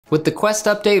With the Quest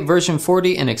Update version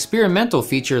 40, an experimental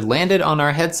feature landed on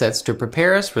our headsets to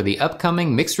prepare us for the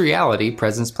upcoming mixed reality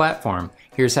presence platform.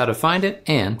 Here's how to find it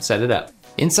and set it up.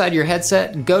 Inside your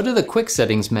headset, go to the Quick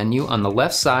Settings menu on the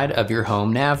left side of your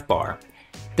home nav bar.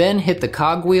 Then hit the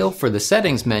cogwheel for the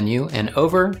Settings menu and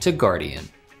over to Guardian.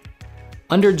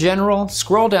 Under General,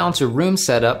 scroll down to Room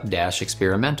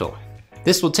Setup-Experimental.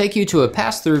 This will take you to a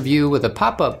pass-through view with a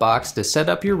pop-up box to set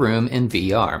up your room in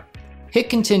VR. Hit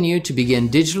Continue to begin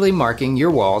digitally marking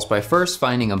your walls by first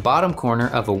finding a bottom corner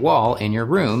of a wall in your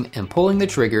room and pulling the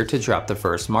trigger to drop the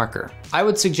first marker. I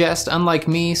would suggest, unlike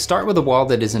me, start with a wall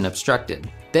that isn't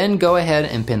obstructed. Then go ahead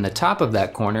and pin the top of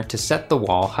that corner to set the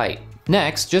wall height.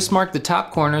 Next, just mark the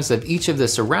top corners of each of the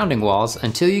surrounding walls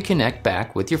until you connect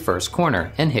back with your first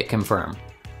corner and hit Confirm.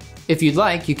 If you'd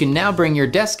like, you can now bring your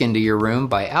desk into your room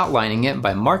by outlining it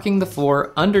by marking the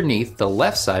floor underneath the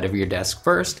left side of your desk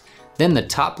first, then the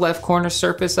top left corner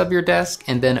surface of your desk,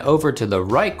 and then over to the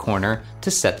right corner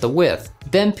to set the width.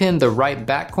 Then pin the right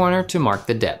back corner to mark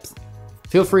the depth.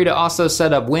 Feel free to also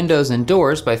set up windows and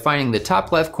doors by finding the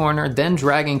top left corner, then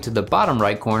dragging to the bottom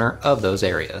right corner of those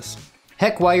areas.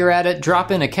 Heck, while you're at it,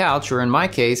 drop in a couch, or in my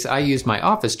case, I used my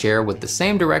office chair with the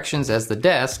same directions as the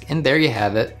desk, and there you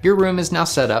have it. Your room is now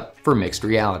set up for mixed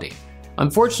reality.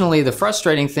 Unfortunately, the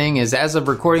frustrating thing is, as of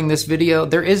recording this video,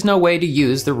 there is no way to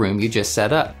use the room you just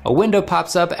set up. A window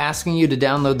pops up asking you to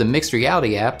download the mixed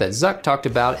reality app that Zuck talked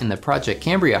about in the Project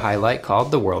Cambria highlight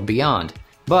called The World Beyond.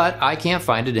 But I can't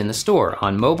find it in the store,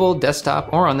 on mobile,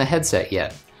 desktop, or on the headset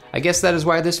yet. I guess that is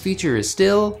why this feature is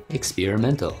still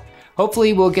experimental.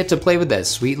 Hopefully we'll get to play with that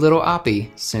sweet little Oppie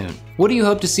soon. What do you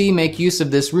hope to see make use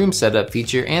of this room setup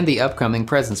feature and the upcoming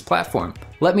Presence platform?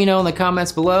 Let me know in the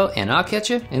comments below, and I'll catch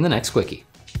you in the next Quickie.